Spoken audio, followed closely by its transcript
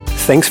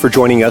Thanks for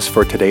joining us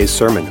for today's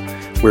sermon.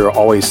 We are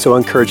always so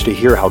encouraged to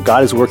hear how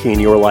God is working in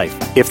your life.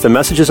 If the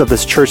messages of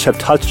this church have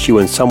touched you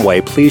in some way,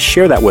 please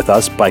share that with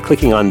us by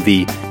clicking on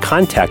the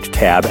Contact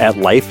tab at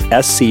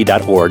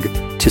lifesc.org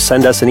to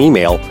send us an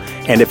email.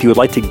 And if you would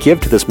like to give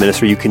to this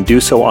ministry, you can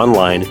do so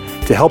online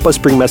to help us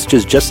bring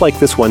messages just like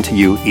this one to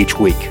you each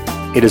week.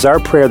 It is our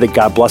prayer that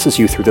God blesses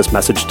you through this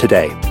message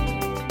today.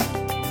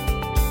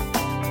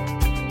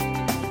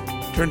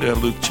 Turn to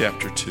Luke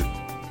chapter 2.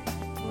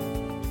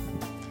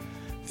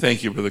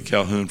 Thank you, Brother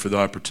Calhoun, for the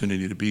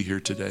opportunity to be here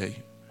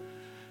today.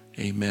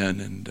 Amen.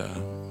 And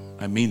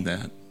I mean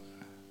that.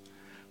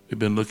 We've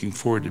been looking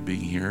forward to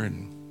being here.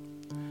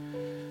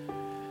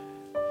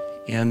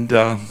 And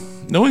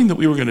knowing that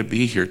we were going to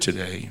be here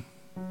today,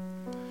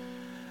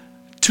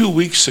 2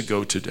 weeks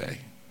ago today,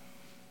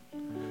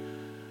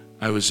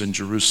 I was in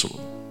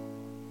Jerusalem.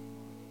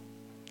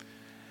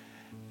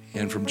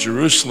 And from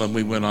Jerusalem,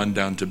 we went on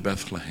down to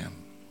Bethlehem.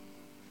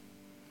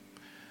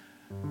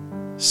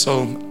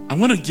 So I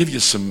want to give you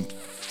some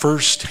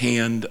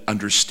first-hand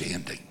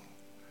understanding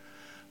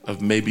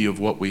of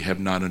what we have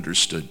not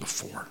understood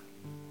before.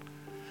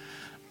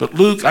 But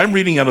Luke, I'm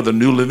reading out of the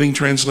New Living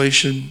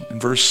Translation. In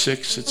verse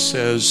 6, it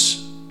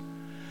says,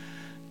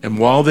 "And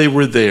while they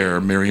were there,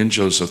 Mary and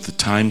Joseph, the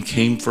time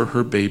came for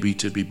her baby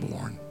to be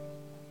born.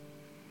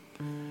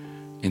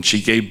 And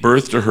she gave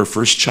birth to her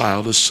first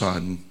child, a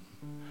son.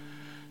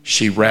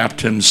 She wrapped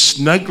him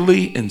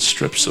snugly in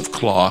strips of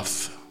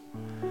cloth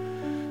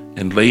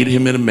and laid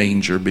him in a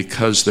manger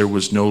because there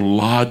was no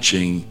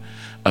lodging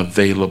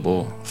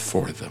available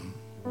for them.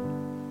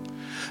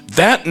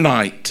 That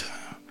night,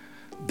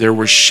 there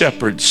were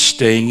shepherds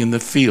staying in the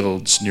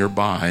fields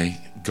nearby,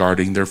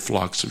 guarding their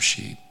flocks of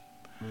sheep.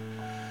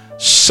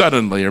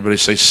 Suddenly," everybody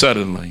say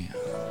suddenly,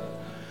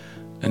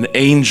 "an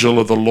angel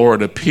of the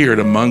Lord appeared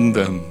among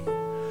them,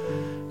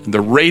 and the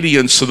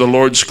radiance of the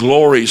Lord's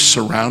glory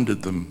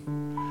surrounded them,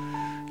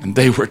 and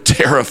they were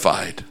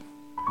terrified.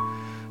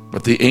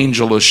 But the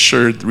angel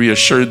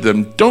reassured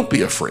them. 'Don't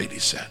be afraid,' he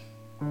said.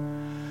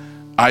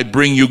 'I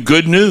bring you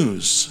good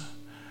news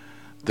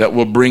that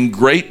will bring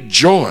great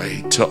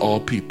joy to all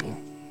people.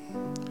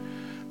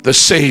 The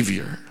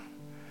Savior,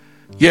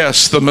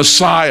 yes, the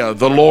Messiah,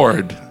 the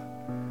Lord,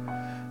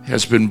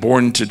 has been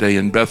born today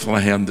in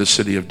Bethlehem, the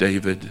city of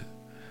David.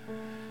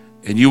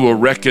 And you will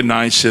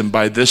recognize him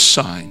by this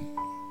sign.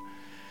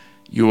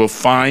 You will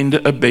find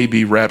a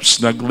baby wrapped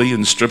snugly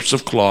in strips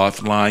of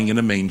cloth lying in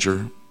a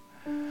manger.'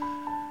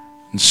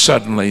 And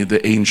suddenly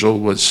the angel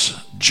was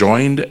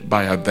joined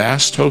by a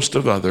vast host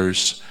of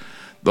others,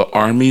 the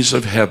armies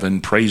of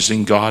heaven,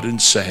 praising God and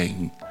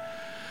saying,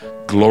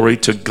 'Glory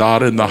to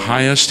God in the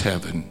highest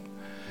heaven,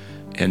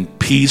 and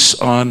peace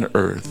on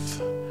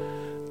earth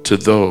to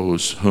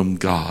those whom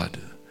God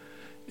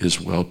is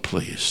well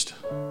pleased.'"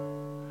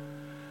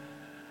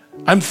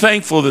 I'm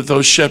thankful that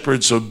those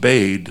shepherds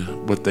obeyed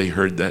what they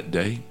heard that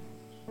day.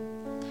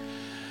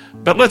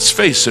 But let's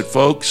face it,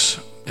 folks.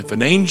 If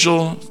an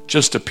angel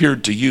just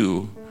appeared to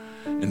you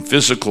in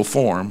physical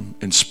form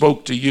and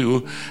spoke to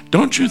you,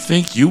 don't you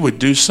think you would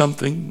do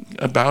something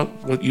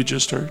about what you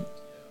just heard?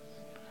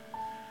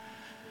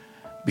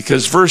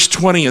 Because verse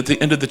 20 at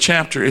the end of the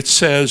chapter, it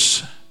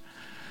says,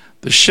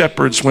 "The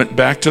shepherds went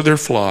back to their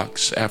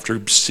flocks after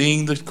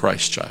seeing the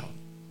Christ child,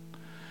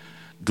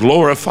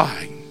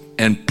 glorifying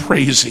and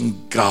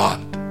praising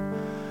God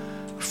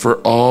for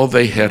all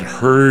they had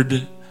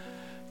heard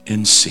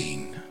and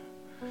seen.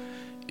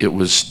 It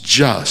was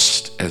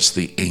just as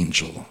the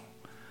angel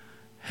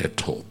had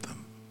told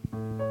them."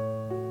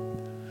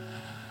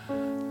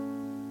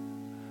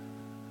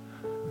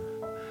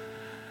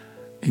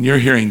 In your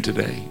hearing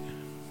today,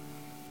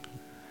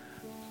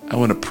 I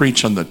want to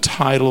preach on the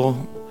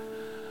title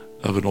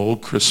of an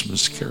old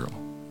Christmas carol.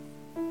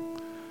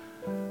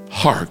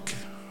 "Hark,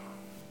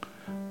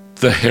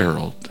 the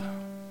herald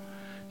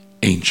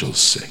angels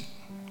sing."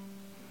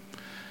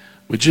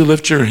 Would you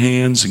lift your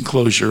hands and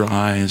close your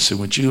eyes, and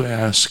would you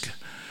ask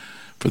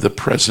for the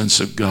presence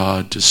of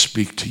God to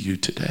speak to you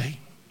today?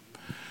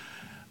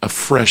 A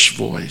fresh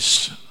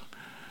voice,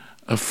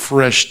 a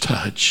fresh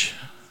touch,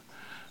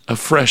 a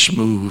fresh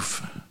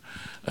move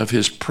of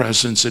his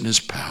presence and his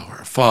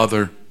power.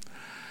 Father,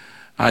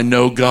 I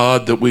know,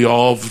 God, that we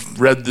all have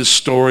read this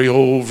story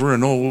over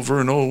and over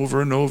and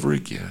over and over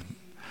again.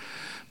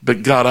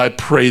 But God, I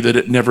pray that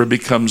it never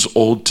becomes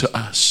old to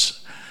us.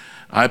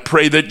 I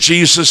pray that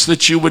Jesus,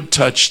 that you would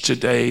touch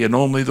today in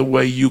only the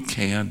way you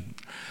can.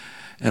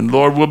 And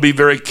Lord, we'll be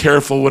very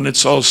careful when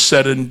it's all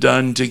said and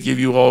done to give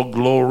you all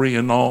glory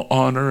and all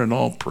honor and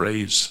all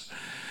praise.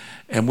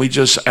 And we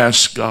just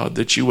ask, God,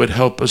 that you would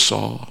help us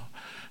all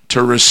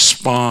to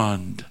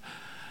respond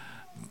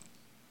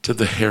to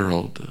the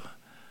herald,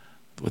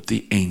 what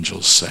the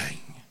angels sang.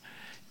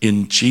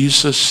 In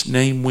Jesus'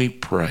 name we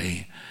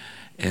pray.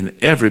 And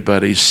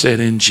everybody said,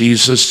 in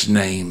Jesus'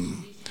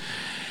 name.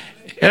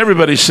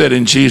 Everybody said,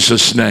 in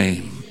Jesus'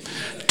 name.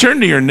 Turn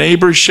to your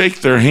neighbor,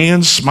 shake their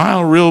hands,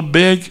 smile real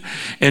big,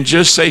 and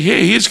just say,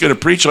 hey, he's going to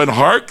preach on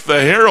Hark, the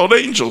Herald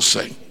Angels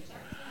Sing.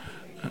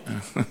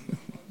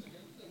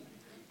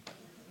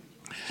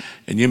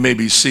 And you may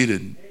be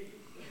seated.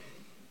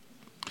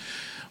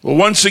 Well,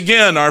 once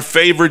again, our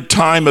favorite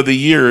time of the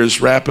year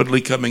is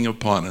rapidly coming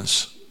upon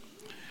us.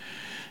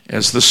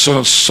 As the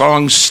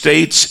song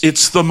states,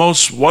 it's the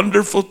most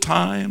wonderful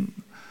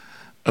time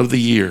of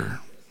the year.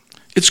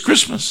 It's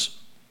Christmas,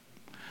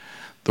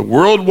 the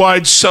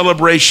worldwide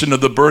celebration of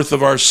the birth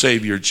of our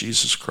Savior,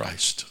 Jesus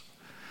Christ,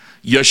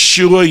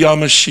 Yeshua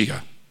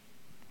Yamashiach.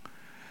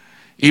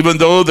 Even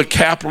though the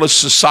capitalist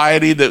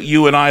society that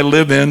you and I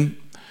live in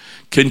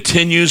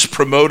continues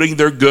promoting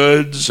their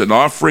goods and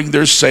offering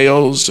their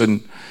sales,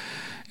 and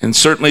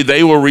certainly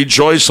they will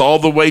rejoice all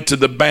the way to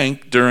the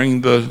bank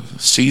during the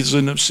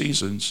season of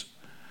seasons.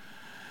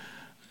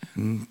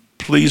 And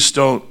please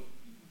don't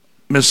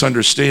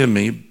misunderstand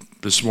me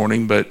this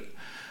morning, but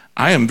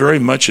I am very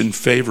much in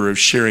favor of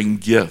sharing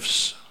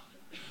gifts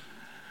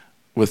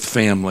with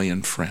family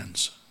and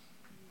friends.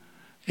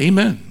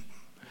 Amen.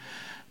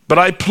 But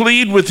I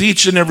plead with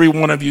each and every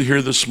one of you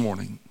here this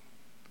morning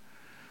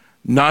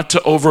not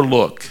to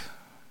overlook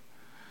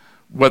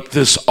what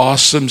this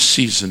awesome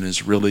season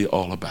is really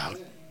all about.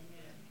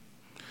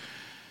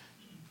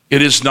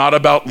 It is not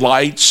about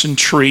lights and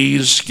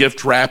trees,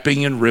 gift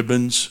wrapping and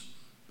ribbons.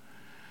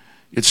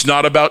 It's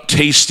not about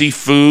tasty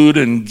food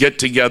and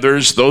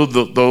get-togethers,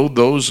 though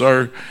those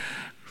are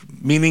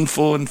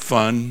meaningful and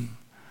fun.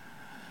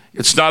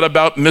 It's not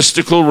about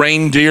mystical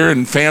reindeer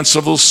and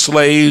fanciful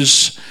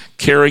sleighs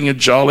carrying a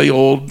jolly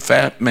old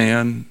fat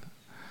man,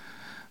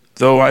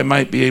 though I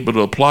might be able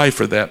to apply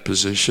for that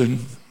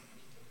position.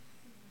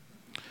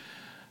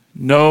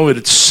 No,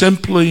 it's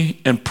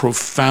simply and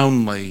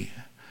profoundly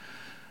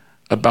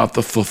about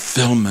the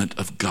fulfillment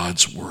of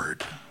God's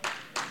word.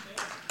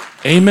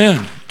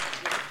 Amen.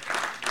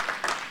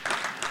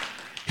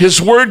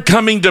 His word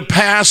coming to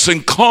pass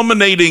and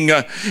culminating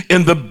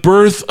in the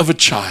birth of a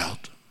child.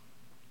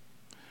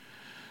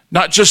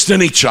 Not just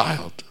any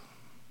child,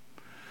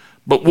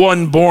 but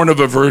one born of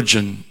a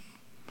virgin.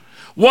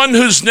 One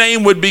whose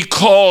name would be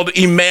called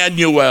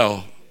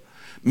Emmanuel,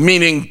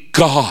 meaning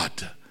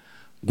God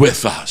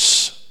with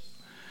us.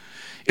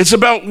 It's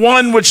about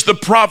one which the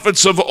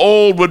prophets of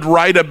old would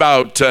write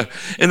about.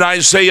 In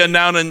Isaiah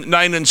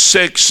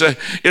 9:6,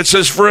 it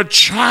says, "For a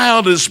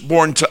child is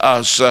born to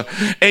us,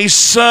 a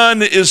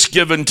son is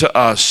given to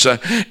us,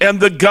 and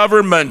the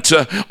government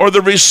or the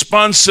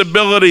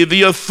responsibility,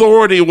 the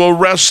authority will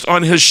rest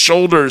on his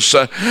shoulders.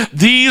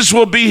 These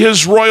will be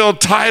his royal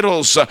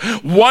titles: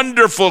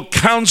 Wonderful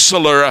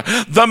Counselor,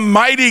 the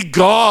Mighty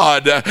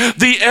God,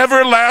 the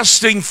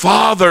Everlasting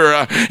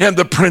Father, and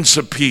the Prince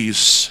of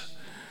Peace."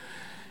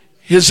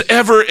 His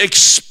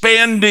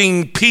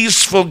ever-expanding,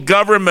 peaceful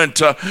government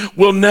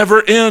will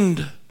never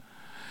end.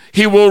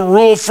 He will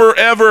rule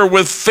forever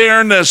with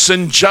fairness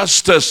and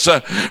justice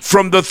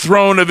from the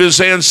throne of his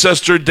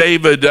ancestor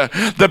David.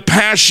 The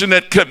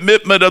passionate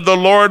commitment of the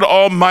Lord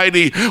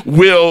Almighty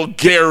will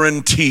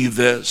guarantee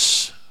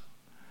this.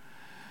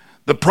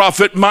 The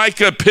prophet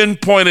Micah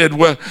pinpointed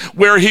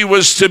where he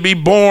was to be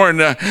born,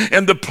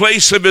 and the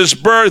place of his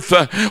birth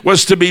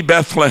was to be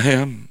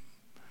Bethlehem.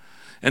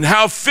 And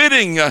how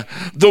fitting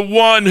the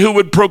one who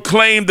would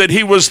proclaim that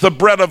he was the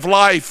bread of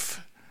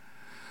life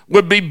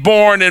would be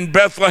born in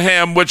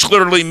Bethlehem, which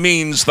literally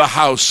means the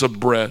house of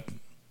bread.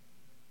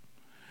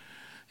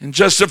 And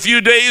just a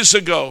few days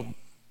ago,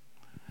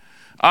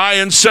 I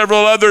and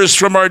several others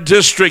from our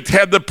district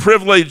had the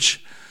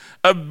privilege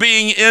of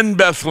being in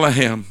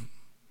Bethlehem.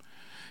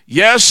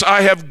 Yes,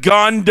 I have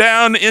gone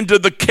down into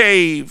the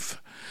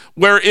cave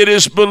where it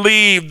is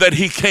believed that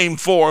he came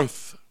forth.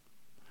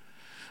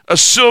 A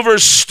silver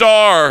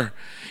star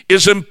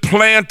is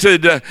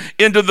implanted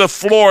into the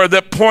floor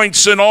that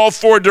points in all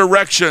four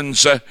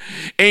directions,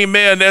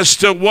 amen, as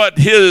to what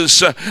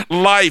his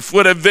life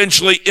would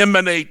eventually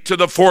emanate to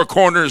the four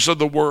corners of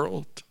the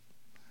world.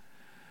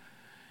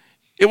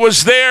 It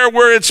was there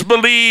where it's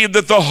believed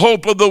that the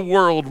hope of the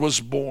world was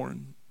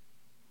born.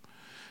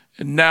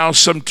 And now,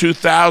 some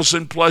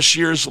 2,000 plus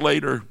years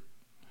later,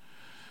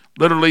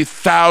 literally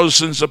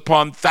thousands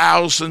upon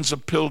thousands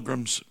of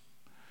pilgrims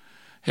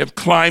have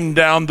climbed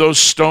down those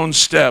stone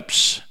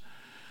steps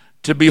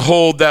to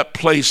behold that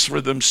place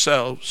for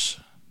themselves.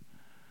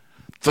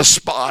 The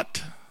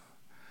spot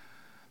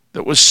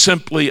that was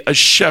simply a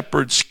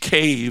shepherd's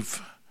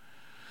cave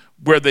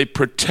where they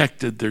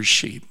protected their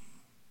sheep.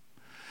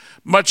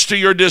 Much to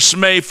your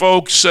dismay,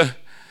 folks,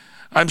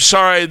 I'm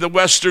sorry, the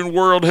Western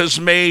world has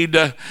made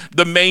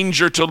the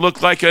manger to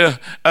look like a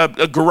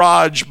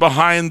garage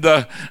behind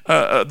the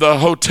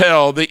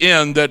hotel, the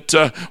inn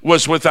that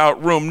was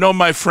without room. No,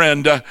 my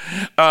friend,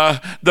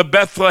 the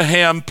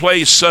Bethlehem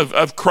place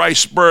of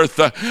Christ's birth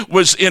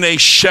was in a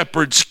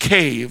shepherd's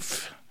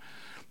cave.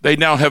 They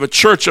now have a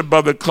church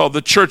above it called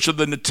the Church of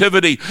the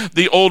Nativity,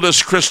 the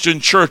oldest Christian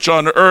church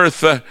on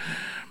earth.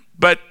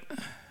 But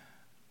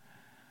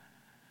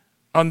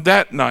on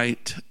that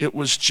night, it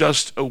was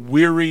just a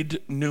wearied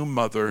new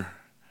mother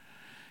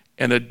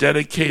and a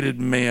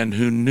dedicated man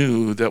who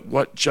knew that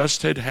what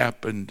just had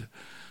happened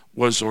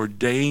was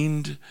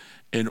ordained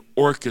and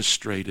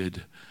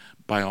orchestrated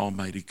by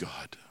Almighty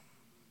God.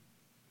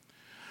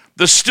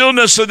 The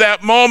stillness of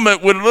that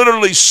moment would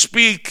literally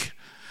speak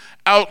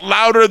out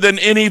louder than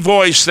any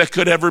voice that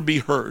could ever be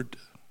heard.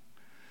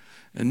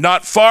 And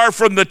not far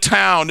from the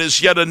town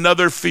is yet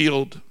another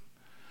field,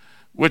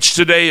 which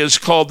today is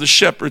called the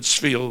shepherd's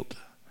field.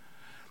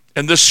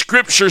 And the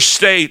scripture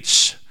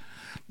states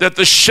that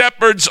the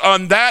shepherds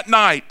on that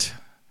night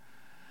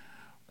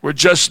were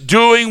just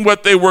doing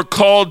what they were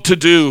called to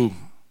do.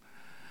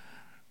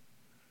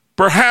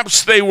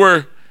 Perhaps they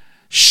were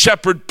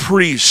shepherd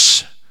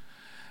priests,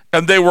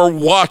 and they were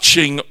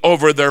watching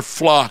over their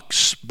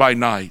flocks by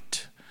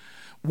night,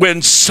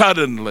 when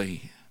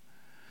suddenly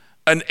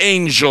an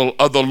angel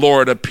of the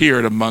Lord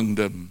appeared among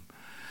them,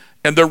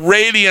 and the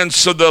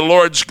radiance of the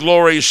Lord's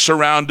glory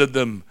surrounded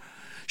them.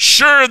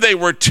 Sure, they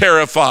were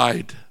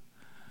terrified,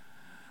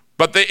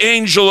 but the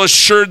angel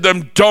assured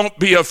them, don't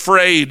be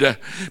afraid,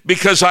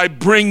 because I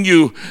bring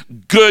you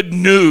good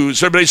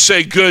news. Everybody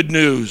say good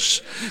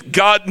news.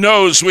 God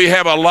knows we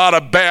have a lot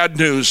of bad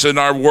news in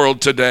our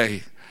world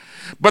today.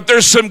 But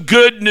there's some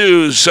good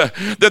news that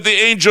the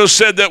angel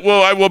said that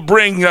I will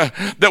bring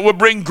that will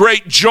bring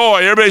great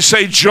joy. Everybody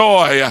say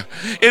joy.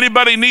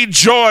 Anybody need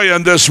joy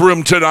in this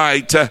room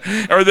tonight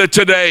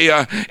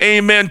today?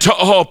 Amen to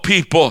all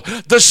people.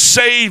 The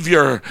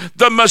Savior,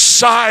 the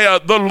Messiah,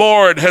 the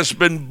Lord has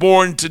been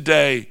born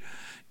today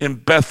in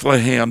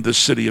Bethlehem, the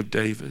city of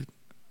David.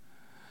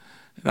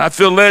 And I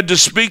feel led to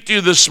speak to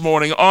you this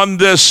morning on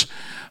this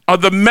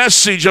the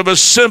message of a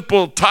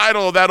simple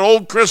title of that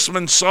old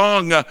Christmas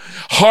song,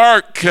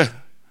 Hark,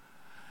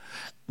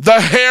 the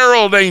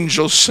herald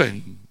angels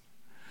sing.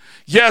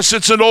 Yes,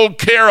 it's an old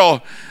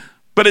carol,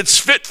 but it's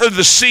fit for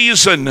the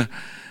season.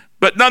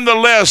 But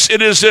nonetheless, it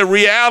is a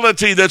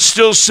reality that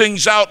still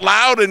sings out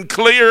loud and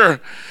clear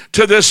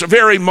to this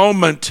very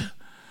moment.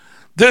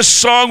 This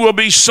song will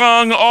be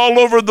sung all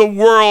over the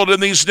world in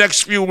these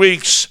next few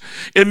weeks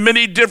in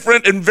many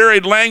different and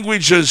varied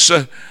languages.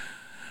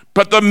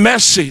 But the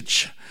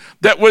message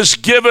that was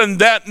given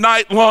that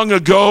night long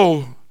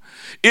ago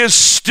is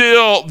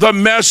still the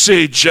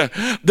message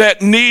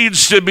that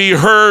needs to be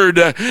heard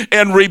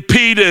and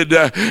repeated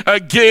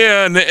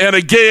again and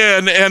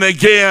again and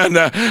again.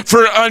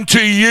 For unto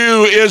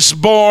you is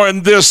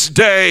born this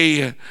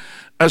day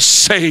a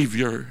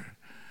Savior,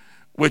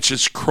 which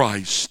is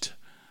Christ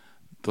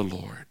the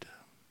Lord.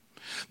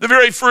 The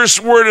very first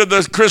word of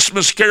the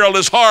Christmas carol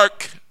is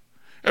hark.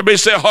 Everybody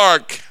say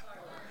hark.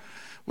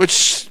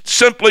 Which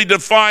simply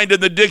defined in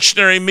the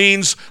dictionary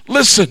means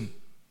listen.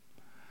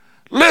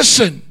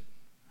 Listen.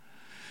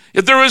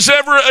 If there was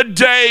ever a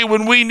day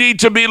when we need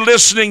to be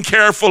listening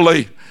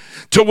carefully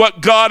to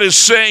what God is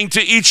saying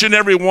to each and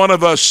every one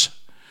of us,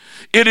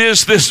 it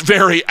is this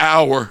very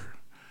hour.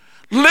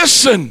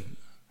 Listen.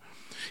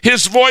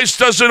 His voice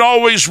doesn't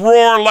always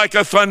roar like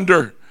a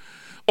thunder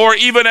or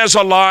even as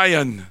a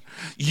lion.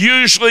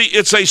 Usually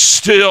it's a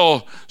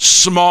still,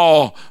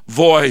 small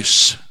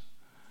voice,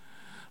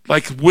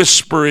 like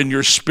whisper in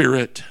your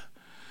spirit.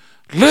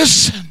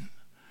 Listen.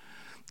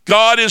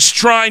 God is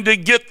trying to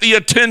get the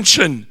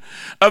attention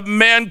of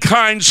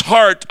mankind's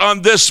heart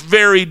on this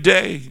very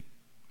day.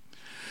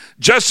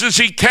 Just as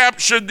he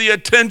captured the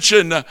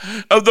attention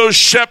of those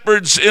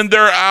shepherds in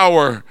their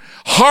hour.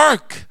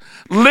 Hark,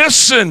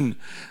 listen.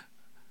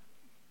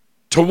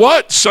 To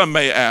what, some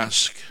may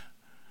ask?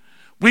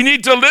 We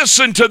need to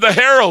listen to the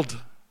herald.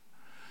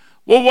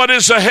 Well, what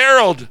is a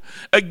herald?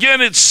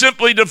 Again, it's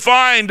simply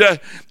defined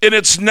in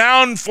its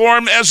noun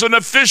form as an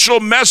official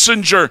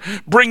messenger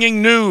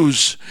bringing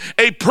news.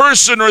 A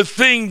person or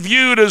thing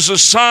viewed as a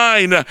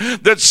sign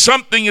that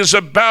something is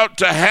about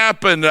to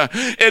happen.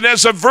 And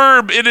as a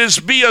verb, it is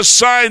be a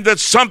sign that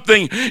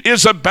something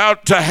is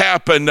about to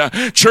happen.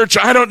 Church,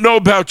 I don't know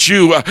about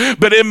you,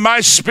 but in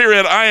my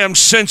spirit, I am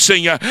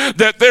sensing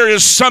that there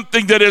is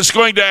something that is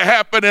going to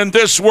happen in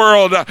this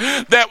world,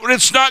 that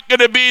it's not going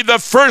to be the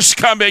first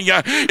coming.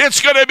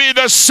 It's going to be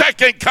the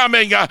second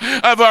coming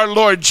of our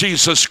Lord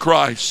Jesus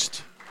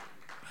Christ.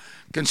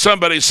 Can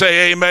somebody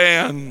say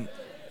amen?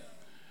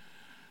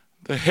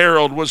 The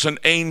herald was an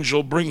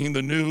angel bringing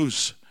the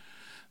news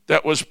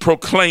that was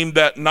proclaimed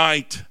that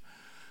night.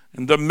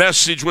 And the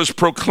message was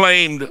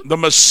proclaimed, the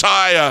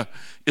Messiah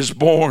is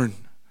born.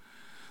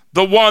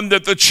 The one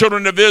that the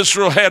children of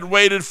Israel had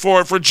waited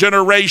for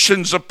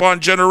generations upon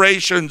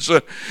generations.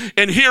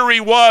 And here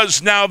he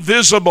was, now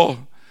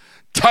visible,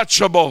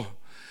 touchable,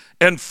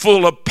 and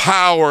full of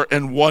power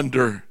and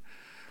wonder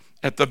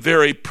at the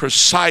very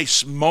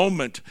precise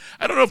moment.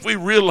 I don't know if we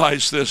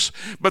realize this,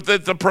 but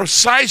that the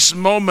precise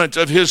moment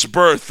of his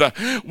birth,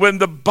 when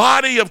the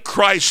body of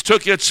Christ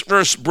took its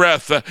first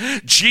breath,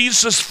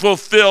 Jesus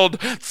fulfilled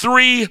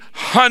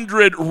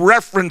 300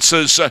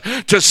 references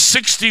to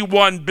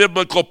 61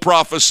 biblical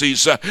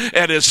prophecies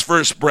at his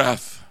first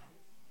breath.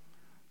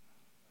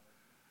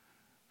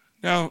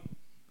 Now,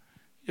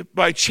 if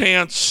by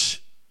chance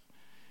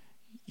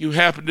you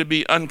happen to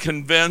be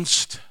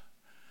unconvinced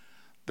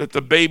that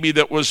the baby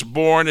that was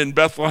born in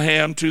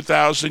Bethlehem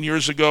 2,000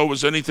 years ago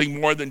was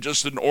anything more than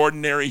just an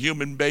ordinary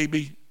human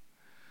baby,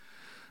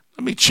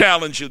 let me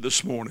challenge you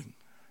this morning.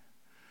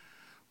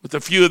 with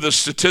a few of the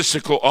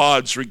statistical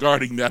odds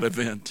regarding that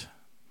event.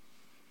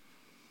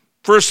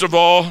 First of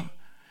all,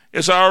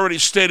 as I already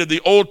stated,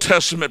 the Old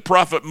Testament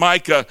prophet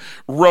Micah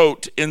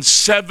wrote in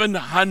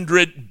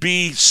 700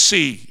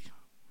 BC,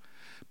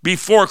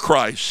 before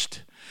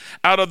Christ,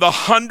 out of the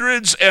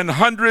hundreds and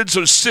hundreds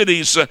of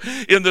cities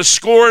in the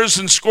scores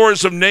and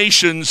scores of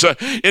nations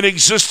in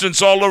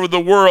existence all over the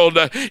world,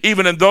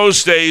 even in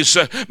those days,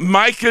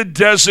 Micah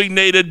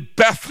designated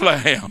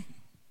Bethlehem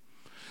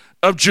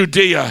of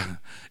Judea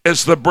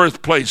as the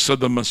birthplace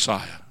of the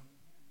Messiah.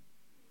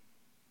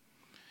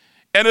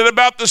 And at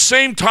about the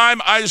same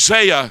time,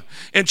 Isaiah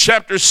in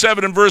chapter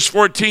 7 and verse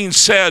 14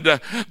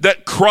 said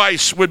that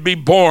Christ would be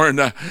born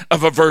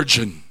of a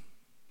virgin.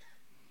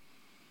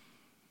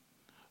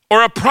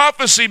 Or a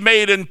prophecy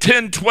made in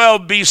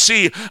 1012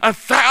 BC,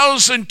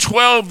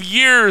 1,012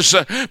 years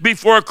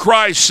before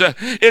Christ,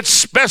 it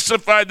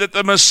specified that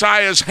the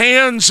Messiah's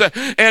hands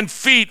and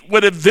feet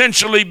would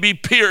eventually be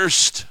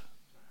pierced.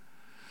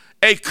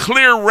 A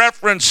clear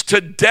reference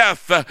to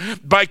death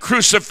by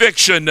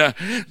crucifixion.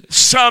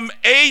 Some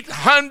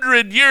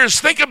 800 years,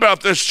 think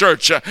about this,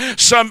 church,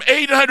 some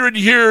 800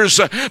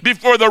 years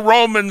before the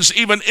Romans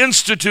even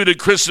instituted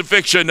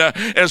crucifixion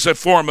as a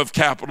form of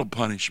capital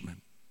punishment.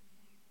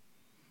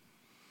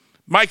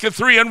 Micah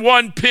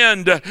 3:1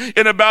 penned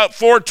in about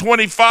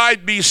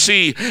 425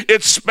 BC,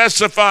 it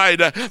specified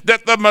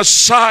that the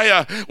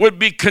Messiah would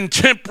be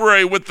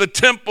contemporary with the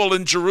temple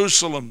in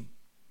Jerusalem.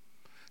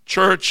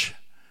 Church,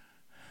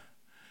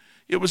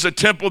 it was a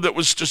temple that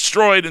was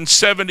destroyed in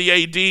 70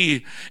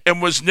 AD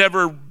and has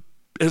never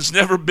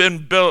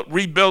been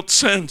rebuilt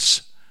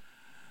since.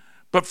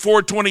 But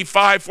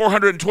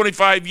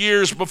 425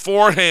 years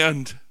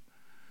beforehand,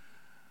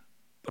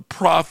 the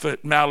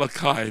prophet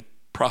Malachi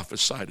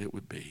prophesied it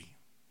would be.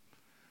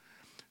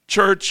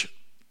 Church,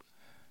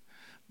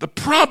 the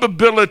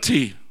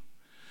probability,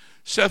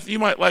 Seth, you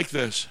might like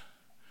this,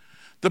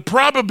 the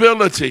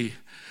probability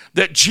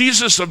that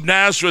Jesus of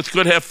Nazareth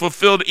could have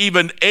fulfilled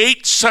even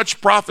 8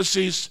 such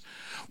prophecies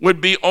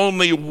would be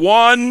only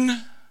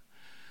 1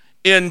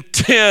 in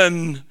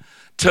 10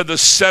 to the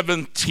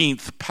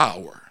 17th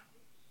power.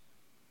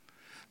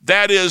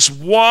 That is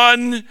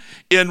 1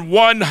 in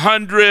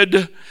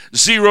 100,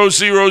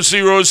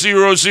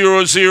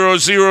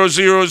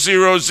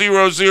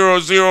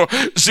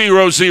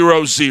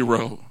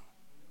 0.00000000000000000.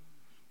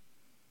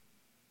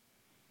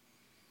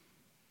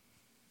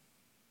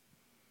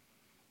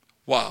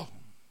 Wow.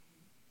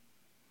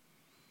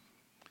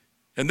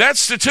 And that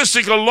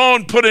statistic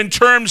alone, put in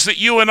terms that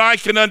you and I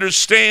can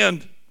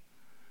understand,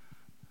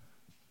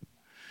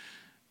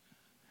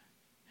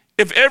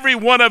 if every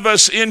one of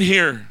us in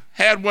here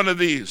had one of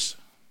these,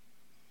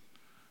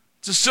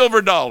 it's a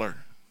silver dollar.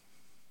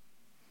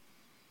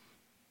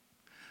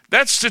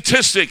 That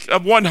statistic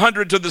of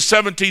 100 to the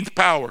 17th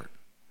power,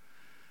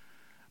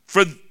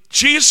 for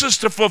Jesus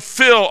to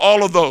fulfill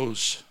all of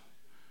those,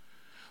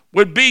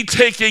 would be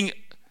taking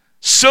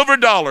silver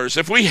dollars,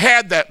 if we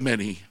had that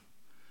many,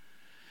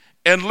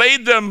 and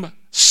laid them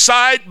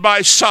side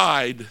by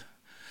side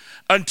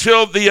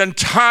until the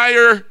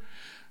entire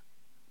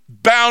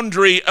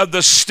boundary of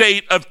the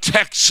state of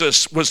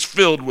Texas was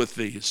filled with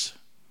these.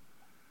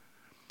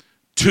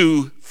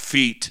 2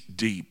 feet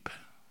deep.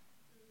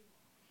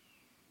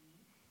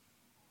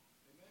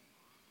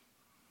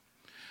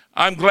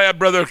 I'm glad,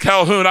 Brother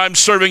Calhoun, I'm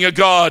serving a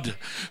God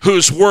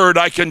whose word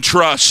I can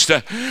trust,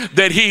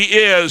 that he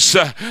is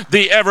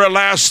the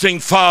everlasting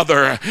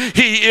Father.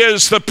 He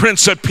is the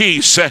Prince of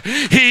Peace.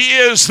 He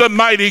is the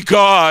mighty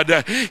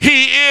God.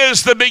 He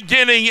is the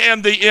beginning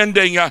and the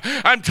ending.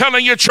 I'm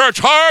telling you,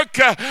 church, hark,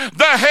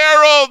 the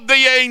herald, the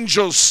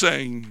angels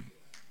sing.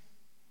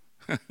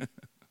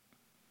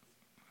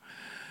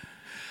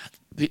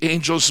 The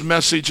angel's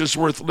message is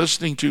worth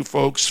listening to,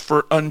 folks.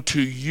 For unto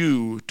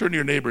you, turn to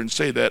your neighbor and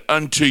say that,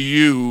 unto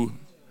you.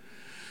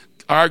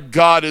 Our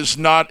God is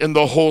not in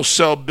the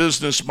wholesale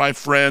business, my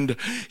friend.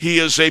 He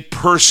is a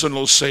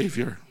personal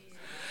Savior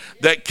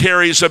that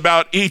carries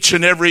about each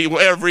and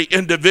every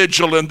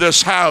individual in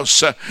this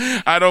house.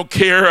 I don't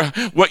care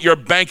what your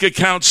bank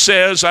account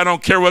says. I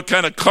don't care what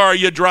kind of car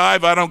you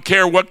drive. I don't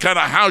care what kind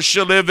of house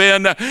you live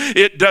in.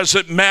 It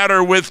doesn't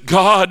matter with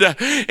God.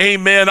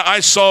 Amen. I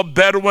saw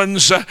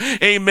Bedouins,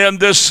 amen,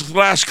 this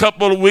last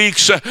couple of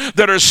weeks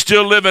that are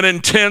still living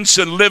in tents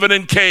and living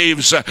in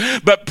caves.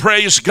 But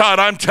praise God,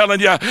 I'm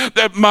telling you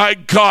that my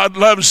God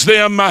loves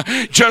them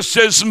just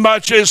as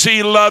much as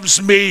he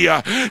loves me,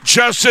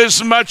 just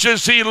as much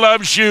as he loves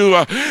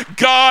you.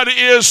 God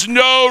is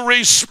no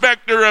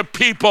respecter of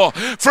people.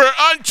 For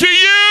unto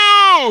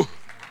you,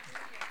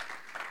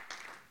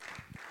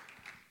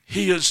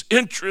 he is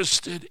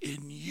interested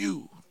in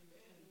you.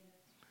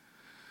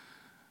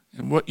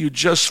 And what you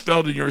just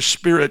felt in your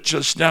spirit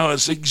just now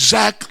is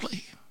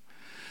exactly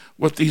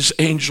what these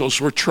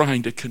angels were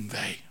trying to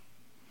convey.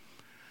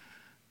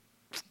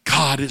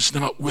 God is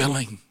not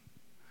willing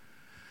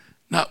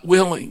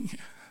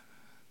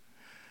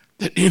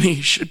that any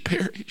should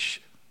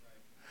perish,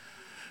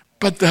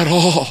 but that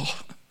all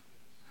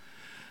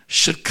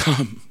should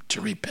come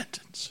to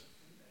repentance.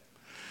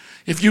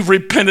 If you've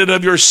repented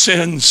of your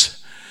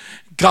sins,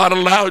 God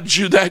allowed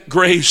you that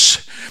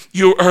grace,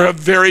 you are a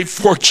very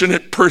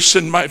fortunate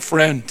person, my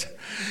friend.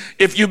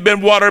 If you've been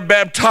water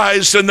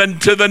baptized and then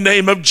to the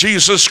name of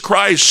Jesus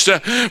Christ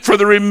for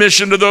the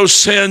remission of those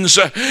sins,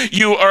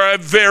 you are a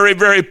very,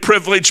 very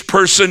privileged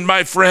person,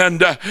 my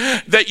friend,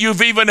 that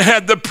you've even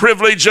had the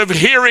privilege of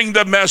hearing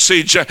the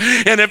message.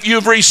 And if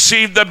you've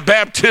received the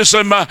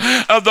baptism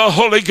of the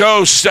Holy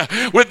Ghost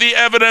with the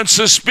evidence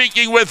of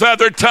speaking with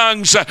other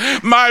tongues,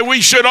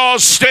 we should all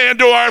stand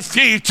to our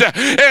feet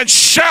and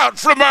shout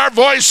from our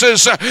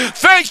voices,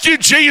 thank you,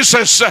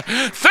 Jesus.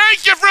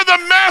 Thank you for the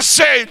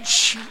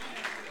message.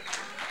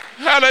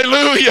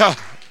 Hallelujah.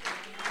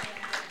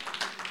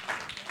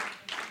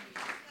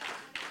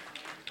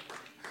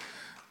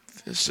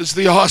 This is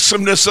the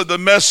awesomeness of the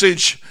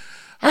message.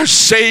 Our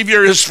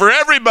Savior is for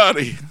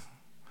everybody.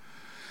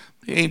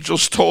 The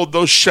angels told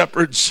those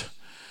shepherds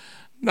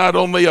not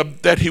only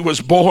that he was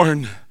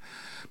born,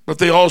 but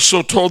they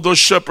also told those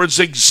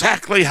shepherds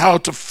exactly how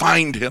to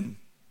find him.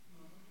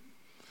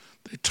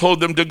 They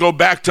told them to go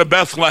back to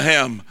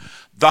Bethlehem,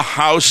 the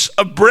house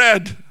of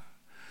bread.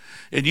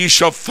 And ye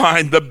shall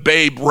find the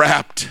babe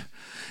wrapped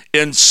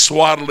in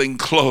swaddling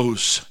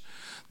clothes.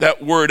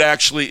 That word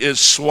actually is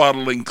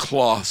swaddling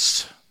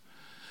cloths,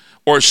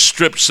 or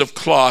strips of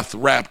cloth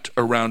wrapped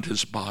around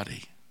his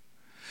body.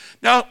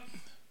 Now,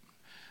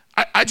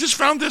 I just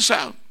found this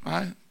out.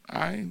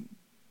 I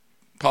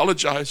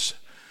apologize.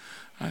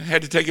 I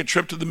had to take a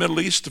trip to the Middle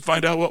East to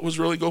find out what was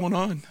really going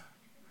on.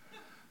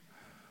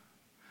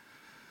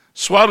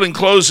 Swaddling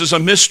clothes is a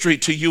mystery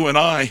to you and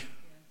I.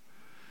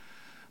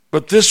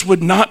 But this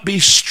would not be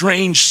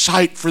strange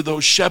sight for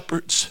those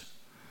shepherds,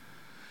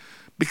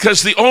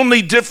 because the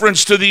only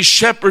difference to these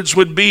shepherds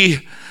would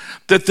be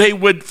that they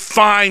would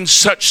find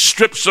such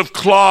strips of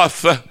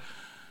cloth.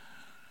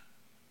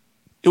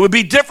 It would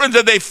be different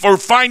than they were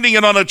finding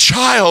it on a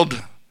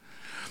child,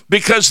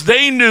 because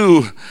they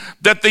knew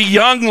that the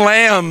young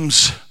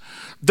lambs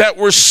that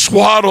were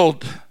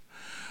swaddled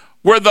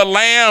were the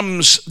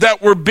lambs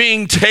that were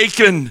being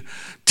taken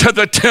to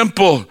the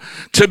temple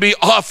to be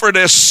offered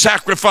as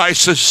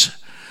sacrifices.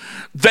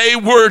 They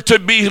were to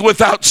be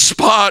without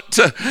spot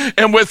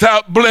and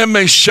without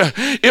blemish.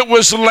 It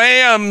was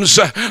lambs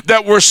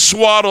that were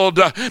swaddled,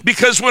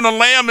 because when a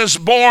lamb is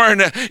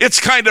born,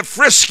 it's kind of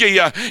frisky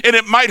and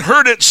it might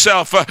hurt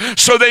itself.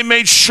 So they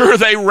made sure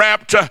they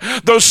wrapped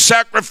those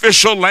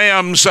sacrificial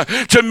lambs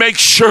to make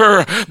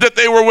sure that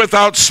they were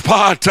without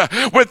spot,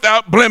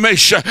 without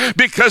blemish,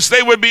 because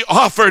they would be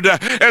offered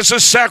as a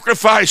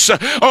sacrifice.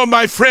 Oh,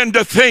 my friend,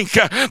 to think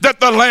that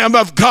the Lamb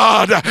of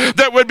God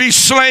that would be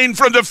slain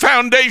from the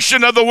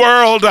foundation of the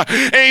world,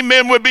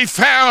 amen, would be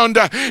found,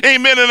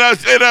 amen, in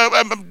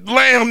a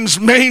lamb's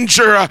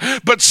manger,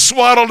 but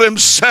swaddled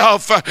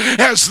himself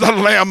as the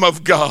Lamb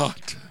of God.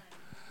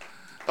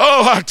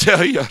 Oh, I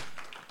tell you,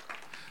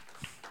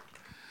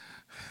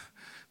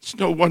 it's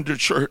no wonder,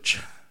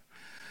 church,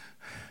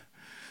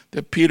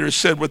 that Peter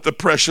said, with the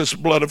precious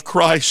blood of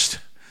Christ,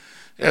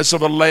 as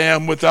of a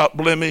lamb without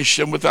blemish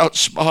and without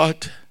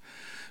spot,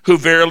 who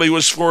verily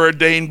was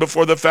foreordained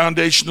before the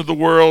foundation of the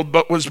world,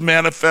 but was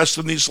manifest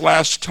in these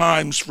last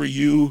times for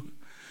you,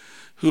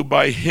 who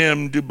by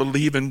him do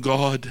believe in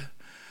God,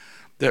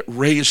 that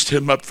raised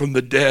him up from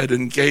the dead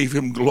and gave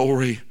him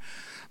glory,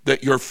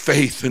 that your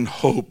faith and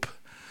hope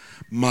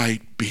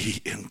might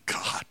be in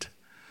God.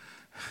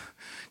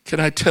 Can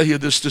I tell you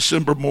this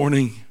December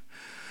morning,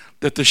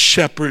 that the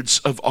shepherds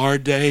of our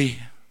day,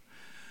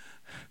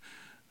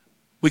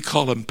 we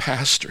call them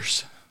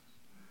pastors,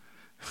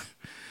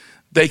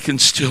 they can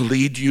still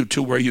lead you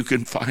to where you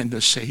can find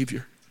the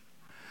Savior.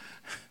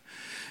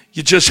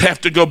 You just have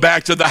to go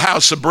back to the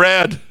house of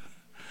bread.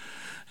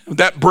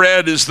 That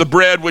bread is the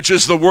bread which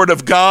is the Word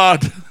of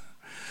God.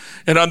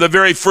 And on the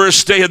very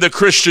first day of the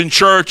Christian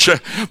church,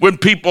 when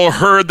people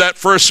heard that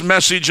first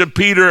message of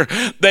Peter,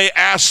 they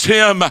asked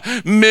him,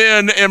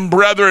 men and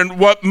brethren,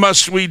 what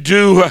must we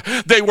do?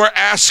 They were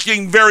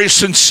asking very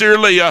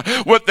sincerely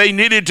what they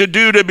needed to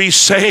do to be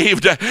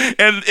saved.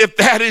 And if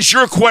that is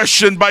your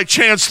question by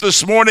chance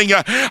this morning,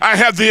 I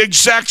have the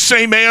exact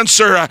same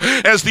answer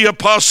as the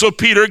Apostle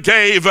Peter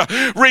gave.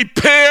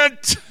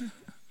 Repent.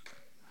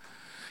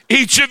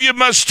 Each of you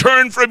must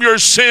turn from your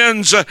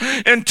sins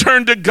and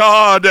turn to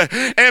God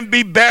and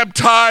be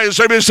baptized.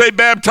 Let me say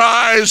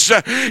baptized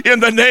in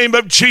the name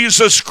of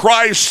Jesus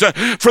Christ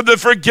for the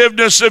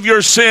forgiveness of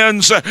your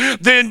sins.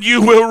 Then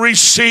you will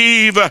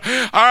receive.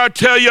 I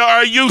tell you,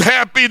 are you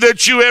happy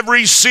that you have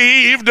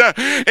received,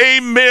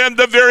 amen,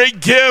 the very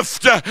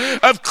gift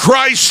of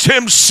Christ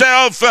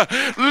himself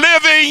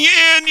living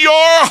in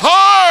your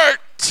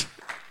heart?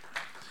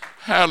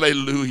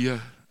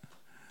 Hallelujah.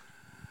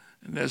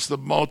 And as the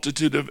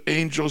multitude of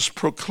angels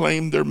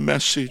proclaimed their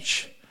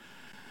message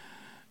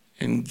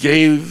and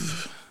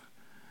gave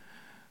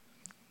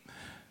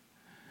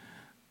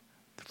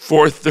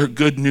forth their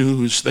good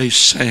news, they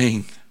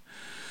sang,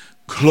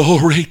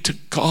 glory to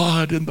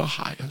God in the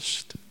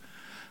highest,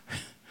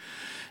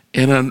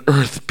 and on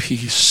earth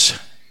peace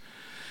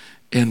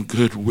and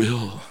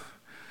goodwill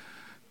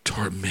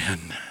toward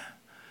men.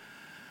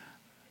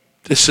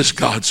 This is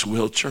God's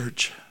will,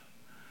 church,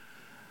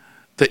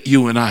 that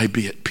you and I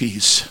be at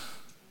peace.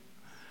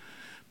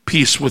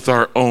 Peace with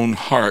our own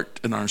heart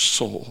and our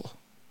soul.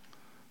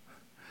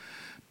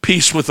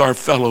 Peace with our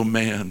fellow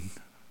man.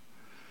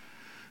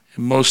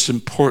 And most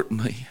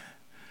importantly,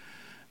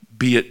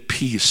 be at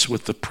peace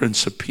with the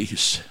Prince of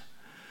Peace,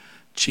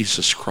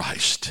 Jesus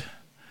Christ.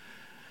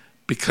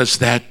 Because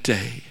that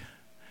day,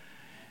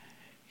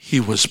 he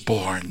was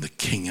born the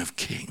King of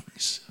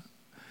Kings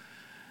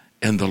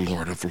and the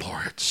Lord of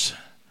Lords.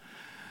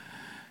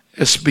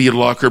 S.B.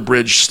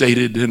 Lockerbridge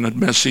stated in a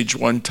message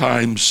one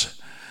time,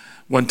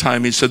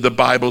 he said, the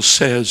Bible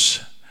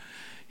says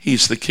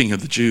he's the King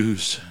of the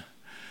Jews.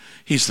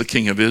 He's the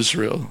King of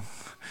Israel.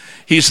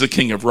 He's the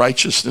King of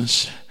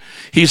righteousness.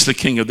 He's the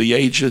King of the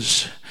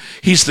ages.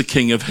 He's the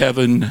King of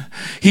heaven.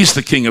 He's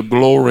the King of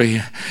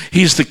glory.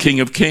 He's the King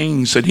of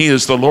kings, and he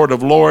is the Lord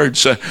of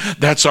lords.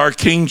 That's our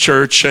King,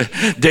 church.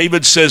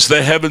 David says,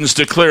 the heavens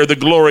declare the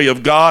glory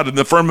of God, and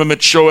the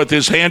firmament showeth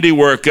his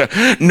handiwork.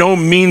 No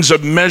means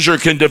of measure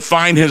can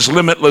define his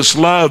limitless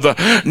love.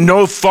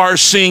 No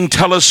far-seeing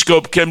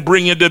telescope can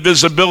bring into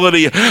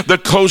visibility the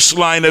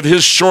coastline of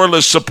his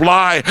shoreless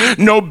supply.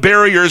 No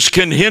barriers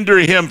can hinder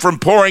him from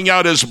pouring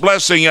out his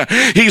blessing.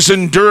 He's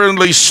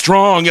enduringly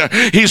strong.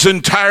 He's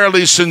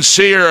entirely sincere.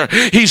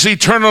 He's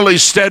eternally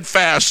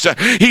steadfast.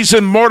 He's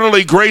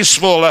immortally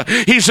graceful.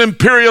 He's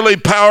imperially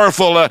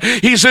powerful.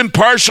 He's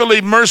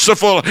impartially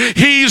merciful.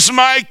 He's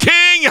my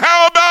King.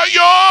 How about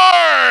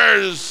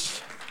yours?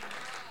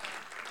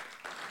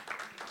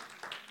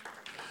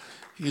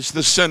 He's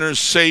the sinner's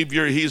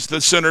savior. He's the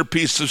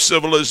centerpiece of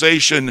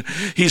civilization.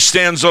 He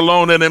stands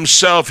alone in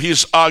himself.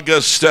 He's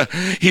august.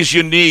 He's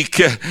unique.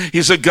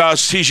 He's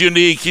august. He's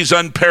unique. He's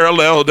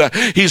unparalleled.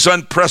 He's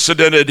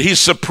unprecedented.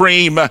 He's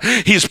supreme.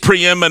 He's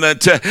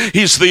preeminent.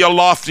 He's the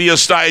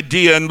loftiest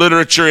idea in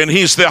literature, and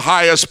he's the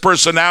highest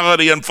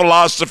personality in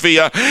philosophy.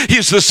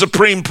 He's the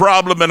supreme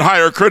problem in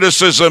higher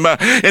criticism,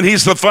 and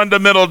he's the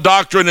fundamental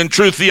doctrine in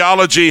true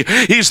theology.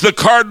 He's the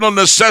cardinal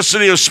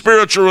necessity of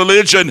spiritual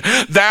religion.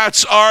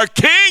 That's our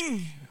King.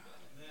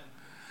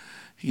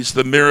 He's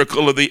the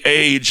miracle of the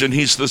age, and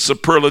he's the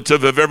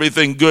superlative of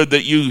everything good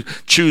that you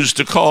choose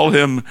to call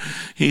him.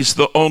 He's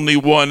the only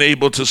one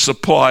able to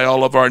supply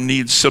all of our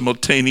needs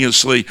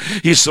simultaneously.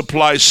 He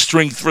supplies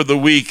strength for the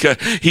weak.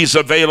 He's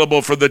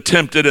available for the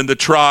tempted and the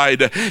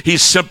tried. He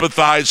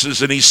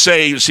sympathizes and he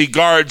saves. He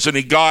guards and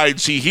he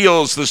guides. He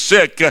heals the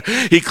sick.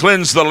 He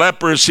cleanses the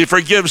lepers. He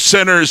forgives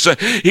sinners.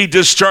 He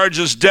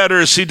discharges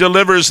debtors. He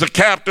delivers the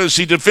captives.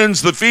 He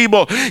defends the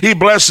feeble. He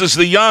blesses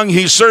the young.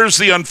 He serves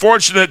the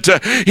unfortunate.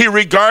 He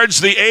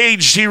regards the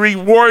aged. He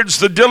rewards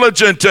the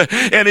diligent,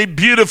 and he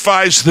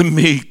beautifies the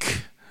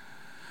meek.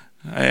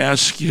 I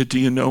ask you, do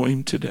you know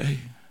him today?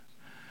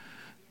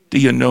 Do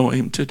you know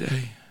him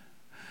today?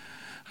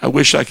 I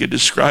wish I could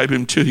describe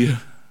him to you,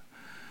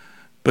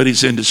 but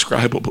he's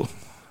indescribable.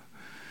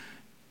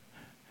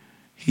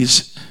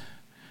 He's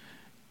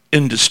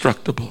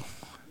indestructible.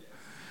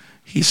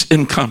 He's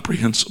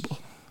incomprehensible.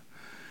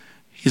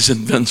 He's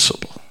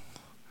invincible.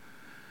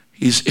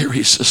 He's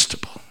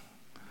irresistible.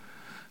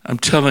 I'm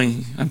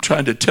trying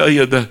to tell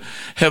you, the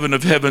heaven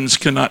of heavens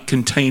cannot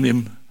contain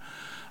him,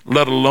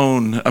 let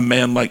alone a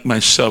man like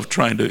myself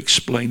trying to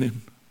explain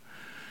him.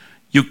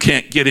 You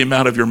can't get him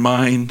out of your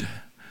mind,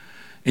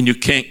 and you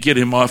can't get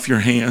him off your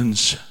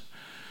hands.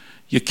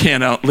 You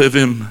can't outlive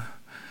him,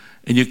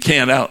 and you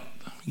can't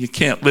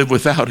live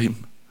without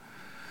him.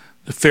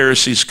 The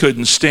Pharisees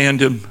couldn't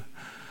stand him,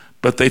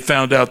 but they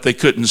found out they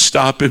couldn't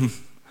stop him.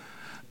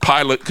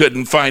 Pilate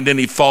couldn't find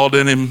any fault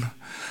in him.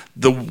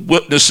 The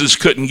witnesses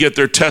couldn't get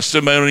their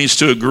testimonies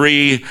to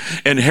agree,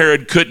 and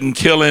Herod couldn't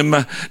kill him.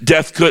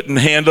 Death couldn't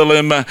handle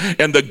him,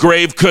 and the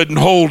grave couldn't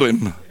hold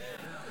him.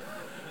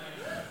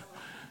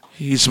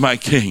 He's my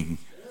King,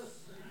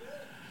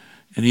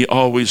 and he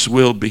always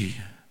will be.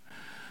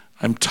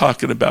 I'm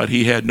talking about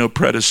he had no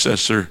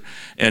predecessor,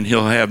 and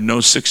he'll have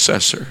no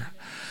successor.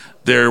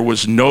 There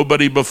was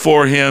nobody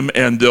before him,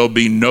 and there'll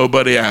be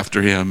nobody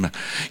after him.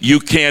 You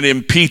can't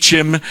impeach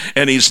him,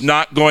 and he's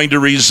not going to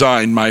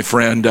resign, my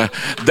friend.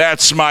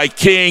 That's my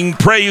King.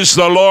 Praise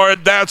the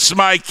Lord. That's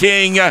my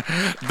King.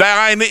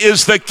 Thine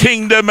is the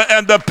kingdom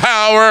and the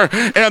power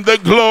and the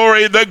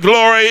glory. The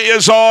glory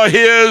is all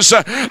his.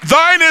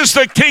 Thine is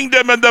the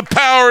kingdom and the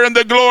power and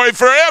the glory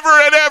forever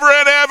and ever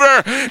and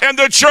ever. And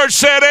the church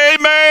said,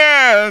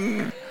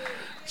 amen.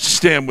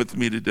 Stand with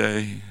me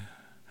today.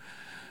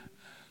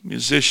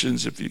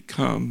 Musicians, if you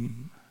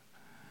come.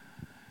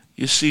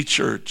 You see,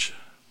 church,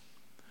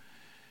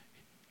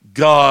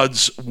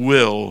 God's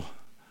will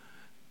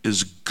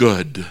is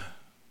good.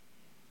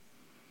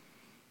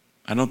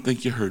 I don't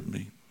think you heard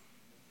me.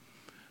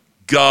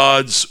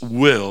 God's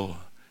will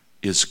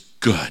is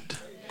good.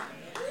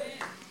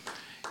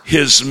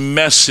 His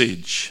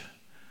message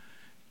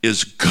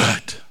is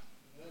good.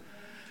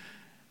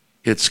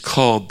 It's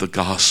called the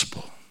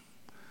gospel,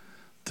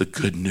 the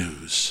good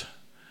news.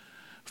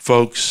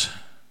 Folks,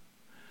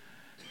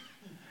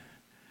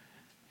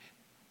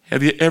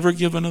 have you ever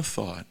given a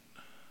thought?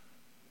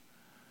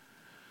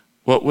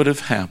 What would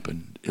have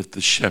happened if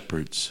the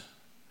shepherds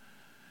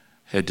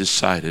had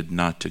decided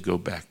not to go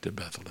back to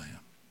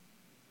Bethlehem?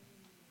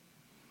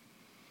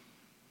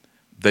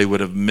 They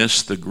would have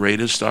missed the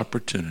greatest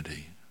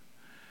opportunity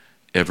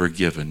ever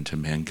given to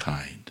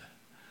mankind.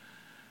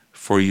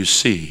 For you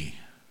see,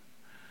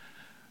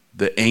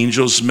 the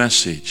angel's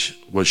message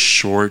was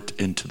short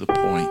and to the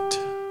point.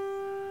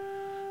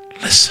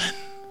 Listen,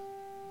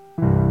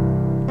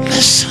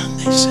 listen,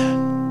 they said.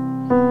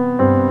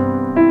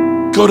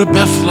 Go to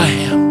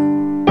Bethlehem.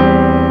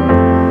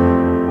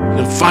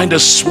 You'll find a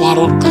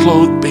swaddled,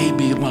 clothed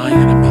baby lying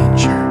in a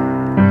manger.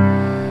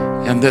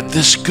 And that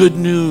this good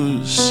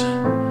news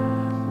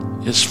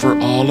is for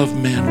all of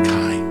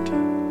mankind.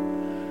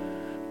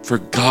 For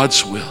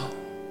God's will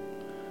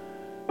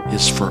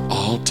is for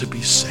all to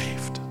be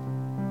saved.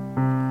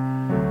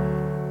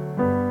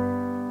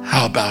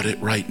 How about it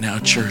right now,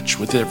 church,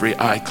 with every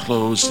eye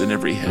closed and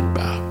every head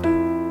bowed?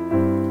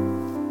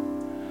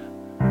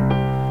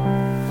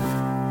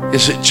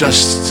 Is it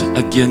just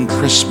again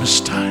Christmas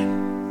time?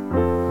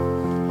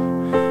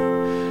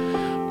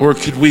 Or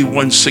could we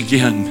once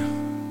again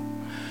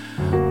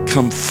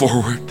come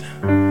forward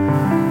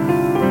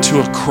to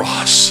a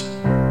cross,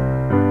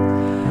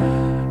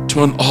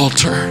 to an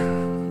altar,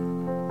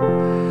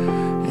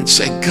 and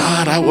say,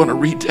 God, I want to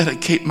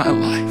rededicate my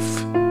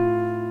life.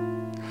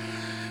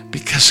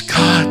 Because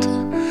God,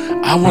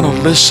 I want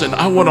to listen.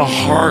 I want to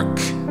hark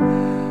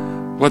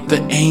what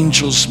the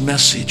angel's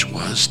message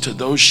was to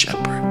those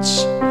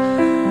shepherds.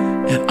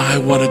 And I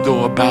want to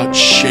go about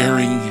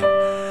sharing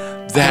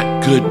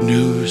that good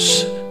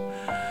news,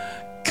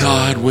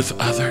 God, with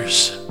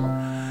others.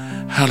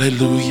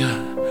 Hallelujah.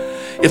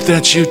 If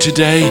that's you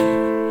today,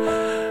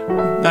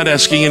 not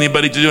asking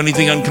anybody to do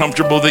anything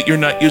uncomfortable that you're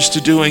not used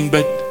to doing,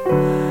 but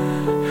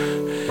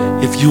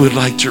if you would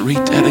like to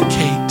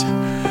rededicate,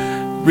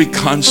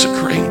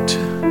 reconsecrate,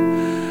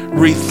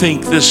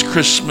 rethink this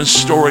Christmas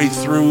story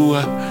through,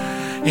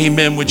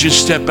 amen, would you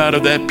step out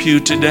of that pew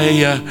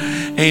today?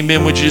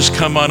 Amen, would you just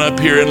come on up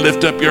here and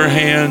lift up your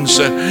hands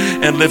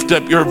and lift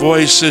up your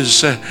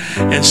voices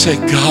and say,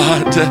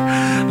 God,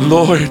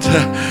 Lord,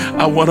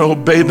 I want to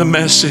obey the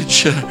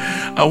message.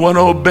 I want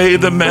to obey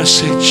the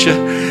message.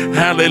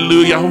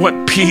 Hallelujah. I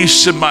want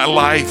peace in my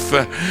life.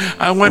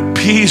 I want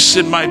peace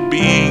in my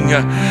being.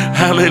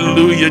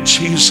 Hallelujah,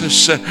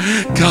 Jesus.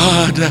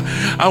 God,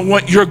 I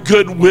want your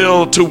good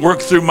will to work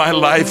through my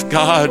life,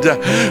 God.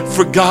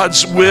 For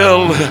God's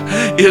will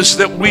is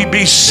that we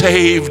be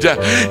saved,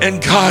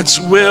 and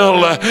God's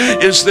will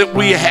is that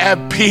we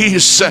have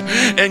peace,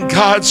 and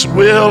God's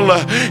will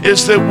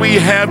is that we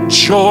have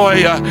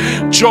joy,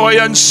 joy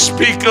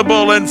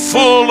unspeakable and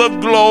full of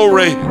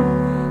glory.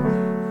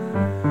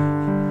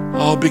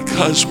 All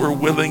because we're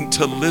willing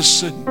to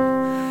listen,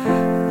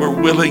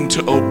 we're willing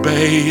to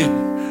obey,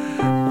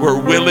 we're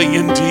willing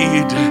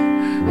indeed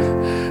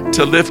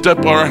to lift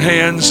up our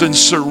hands and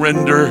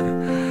surrender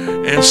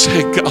and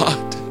say,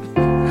 God,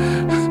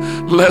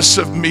 less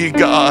of me,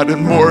 God,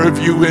 and more of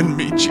you in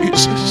me,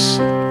 Jesus.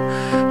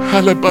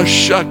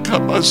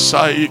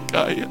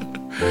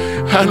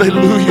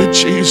 Hallelujah,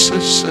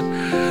 Jesus.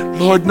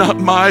 Lord, not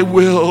my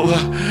will,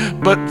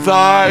 but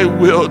thy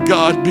will,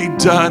 God, be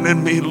done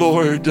in me,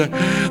 Lord.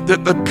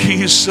 That the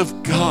peace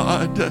of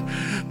God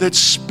that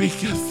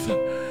speaketh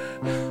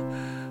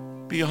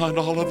beyond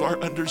all of our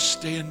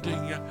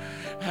understanding,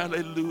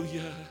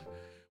 hallelujah.